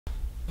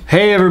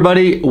Hey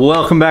everybody,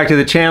 welcome back to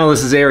the channel.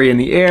 This is Area in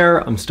the Air.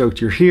 I'm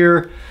stoked you're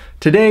here.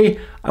 Today,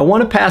 I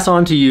want to pass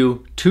on to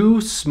you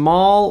two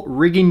small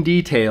rigging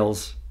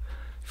details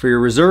for your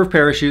reserve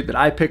parachute that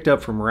I picked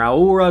up from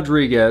Raul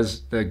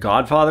Rodriguez, the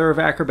godfather of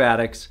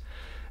acrobatics.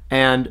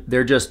 And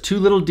they're just two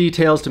little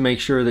details to make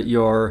sure that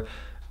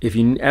if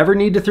you ever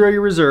need to throw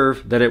your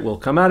reserve, that it will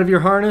come out of your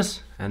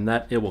harness and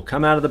that it will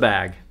come out of the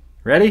bag.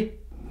 Ready?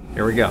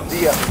 Here we go.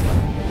 See ya.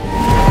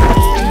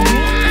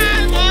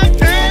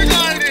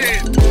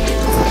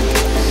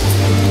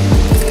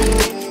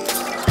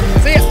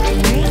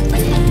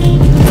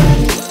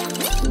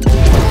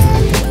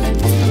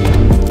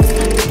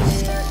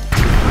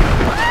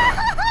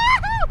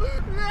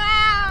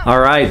 All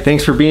right,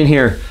 thanks for being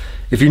here.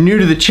 If you're new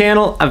to the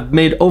channel, I've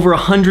made over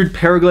 100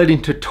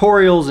 paragliding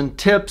tutorials and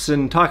tips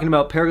and talking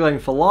about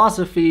paragliding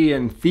philosophy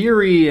and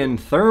theory and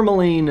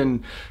thermaling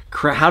and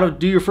how to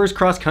do your first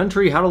cross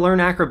country, how to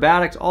learn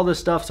acrobatics, all this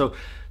stuff. So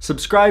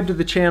subscribe to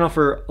the channel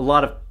for a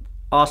lot of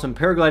awesome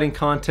paragliding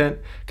content.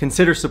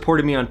 Consider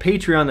supporting me on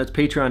Patreon. That's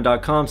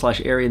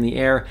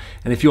patreon.com/areaintheair.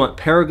 And if you want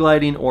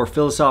paragliding or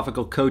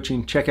philosophical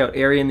coaching, check out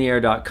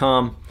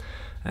areaintheair.com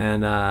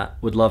and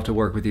would love to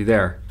work with you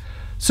there.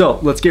 So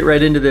let's get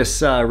right into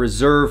this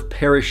reserve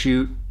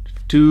parachute.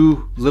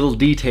 Two little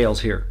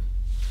details here.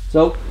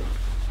 So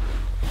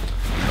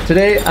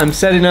today I'm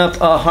setting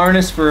up a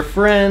harness for a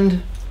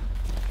friend.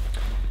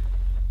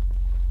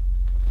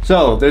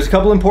 So there's a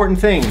couple important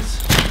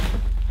things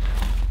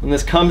when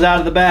this comes out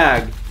of the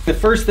bag. The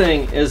first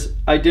thing is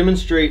I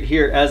demonstrate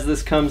here as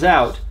this comes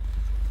out.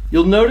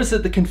 You'll notice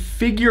that the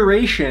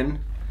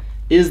configuration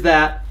is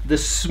that the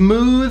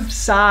smooth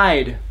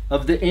side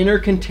of the inner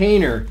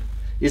container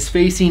is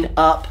facing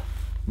up,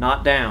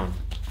 not down.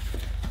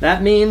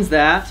 That means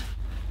that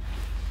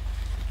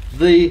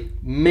the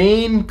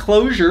main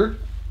closure,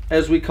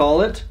 as we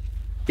call it,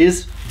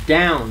 is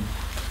down.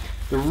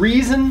 The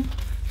reason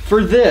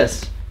for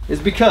this is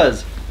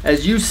because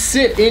as you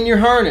sit in your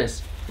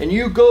harness and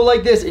you go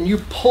like this and you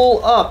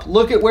pull up,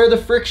 look at where the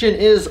friction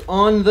is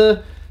on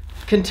the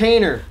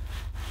container.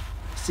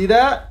 See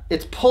that?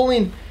 It's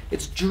pulling,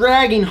 it's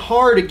dragging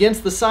hard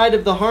against the side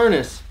of the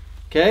harness,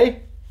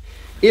 okay?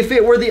 If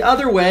it were the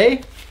other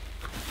way,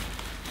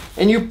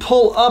 and you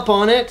pull up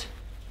on it,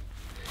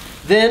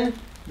 then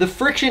the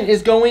friction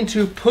is going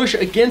to push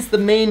against the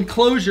main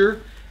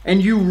closure,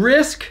 and you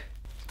risk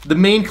the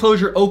main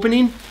closure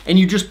opening, and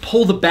you just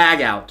pull the bag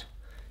out,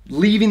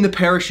 leaving the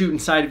parachute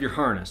inside of your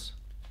harness.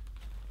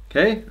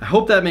 Okay? I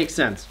hope that makes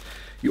sense.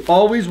 You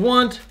always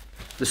want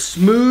the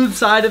smooth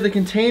side of the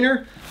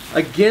container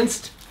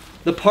against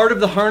the part of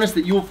the harness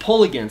that you will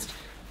pull against.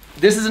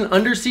 This is an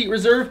underseat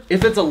reserve.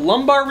 If it's a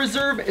lumbar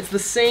reserve, it's the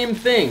same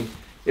thing.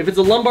 If it's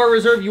a lumbar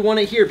reserve, you want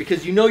it here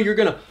because you know you're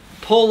gonna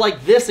pull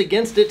like this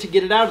against it to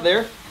get it out of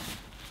there.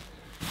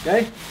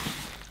 Okay?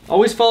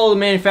 Always follow the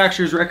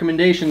manufacturer's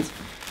recommendations,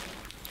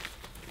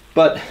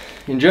 but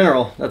in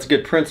general, that's a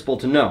good principle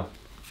to know.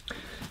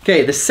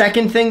 Okay, the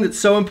second thing that's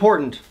so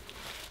important.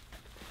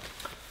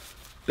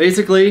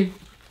 Basically,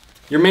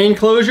 your main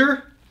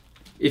closure,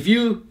 if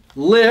you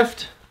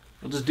lift,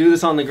 I'll just do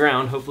this on the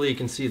ground, hopefully you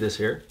can see this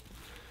here.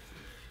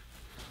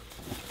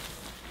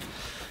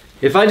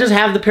 If I just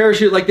have the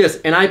parachute like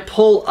this and I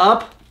pull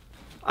up,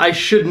 I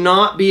should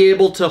not be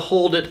able to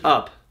hold it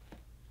up.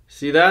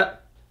 See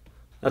that?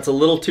 That's a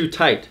little too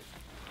tight.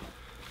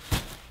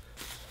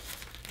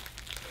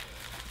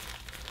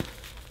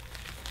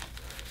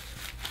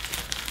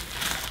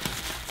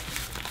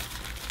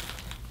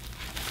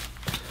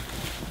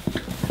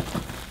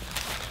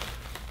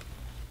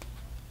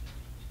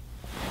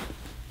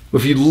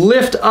 If you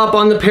lift up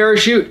on the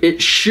parachute,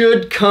 it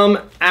should come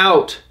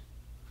out.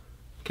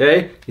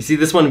 Okay, you see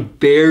this one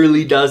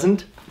barely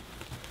doesn't.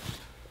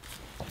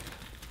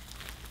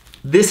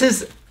 This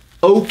is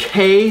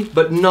okay,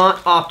 but not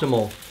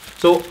optimal.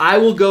 So I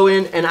will go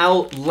in and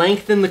I'll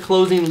lengthen the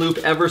closing loop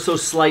ever so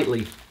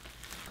slightly.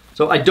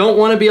 So I don't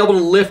want to be able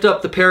to lift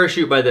up the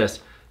parachute by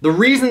this. The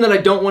reason that I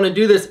don't want to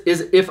do this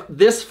is if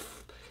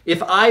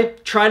I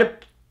try to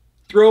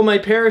throw my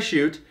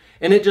parachute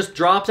and it just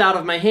drops out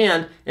of my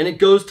hand and it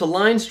goes to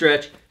line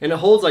stretch and it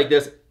holds like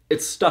this,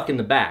 it's stuck in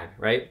the bag,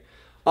 right?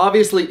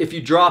 Obviously, if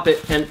you drop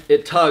it and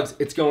it tugs,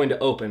 it's going to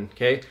open,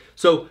 okay?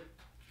 So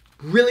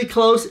really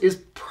close is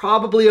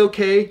probably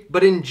okay,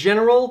 but in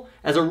general,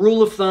 as a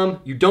rule of thumb,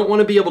 you don't want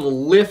to be able to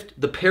lift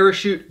the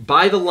parachute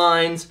by the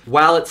lines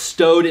while it's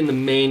stowed in the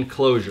main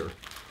closure.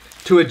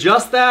 To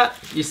adjust that,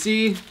 you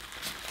see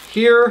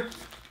here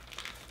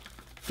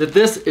that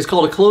this is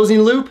called a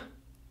closing loop.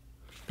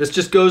 This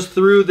just goes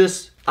through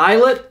this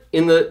eyelet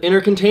in the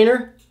inner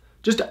container.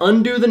 Just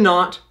undo the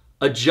knot,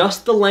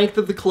 adjust the length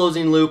of the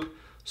closing loop,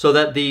 so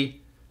that the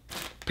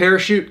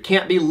parachute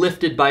can't be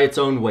lifted by its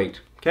own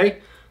weight,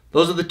 okay?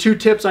 Those are the two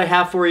tips I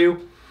have for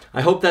you.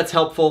 I hope that's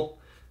helpful.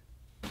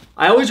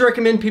 I always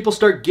recommend people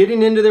start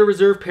getting into their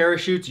reserve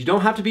parachutes. You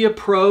don't have to be a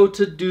pro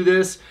to do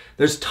this.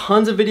 There's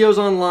tons of videos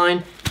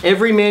online.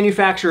 Every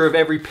manufacturer of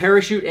every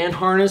parachute and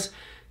harness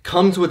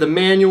Comes with a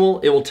manual.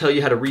 It will tell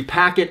you how to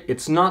repack it.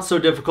 It's not so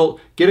difficult.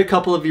 Get a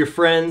couple of your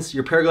friends,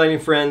 your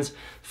paragliding friends,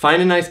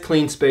 find a nice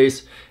clean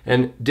space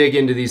and dig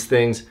into these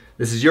things.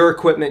 This is your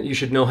equipment. You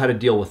should know how to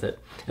deal with it.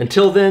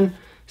 Until then,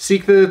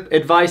 seek the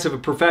advice of a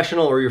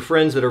professional or your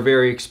friends that are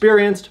very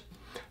experienced,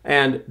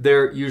 and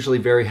they're usually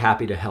very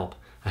happy to help.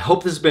 I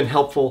hope this has been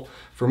helpful.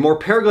 For more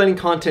paragliding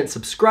content,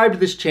 subscribe to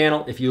this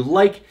channel. If you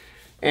like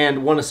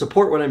and want to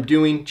support what I'm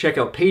doing, check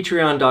out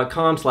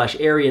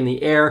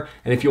patreon.com/airyintheair.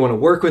 And if you want to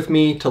work with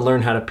me to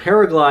learn how to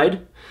paraglide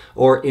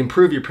or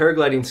improve your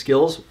paragliding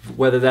skills,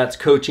 whether that's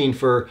coaching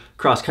for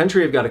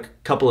cross-country, I've got a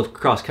couple of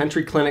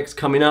cross-country clinics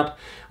coming up.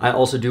 I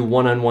also do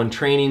one-on-one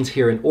trainings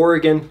here in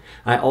Oregon.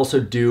 I also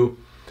do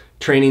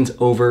trainings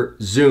over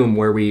Zoom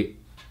where we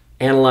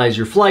analyze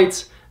your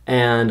flights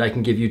and I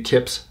can give you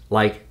tips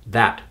like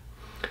that.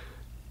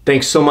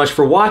 Thanks so much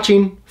for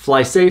watching.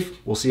 Fly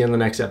safe. We'll see you in the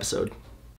next episode.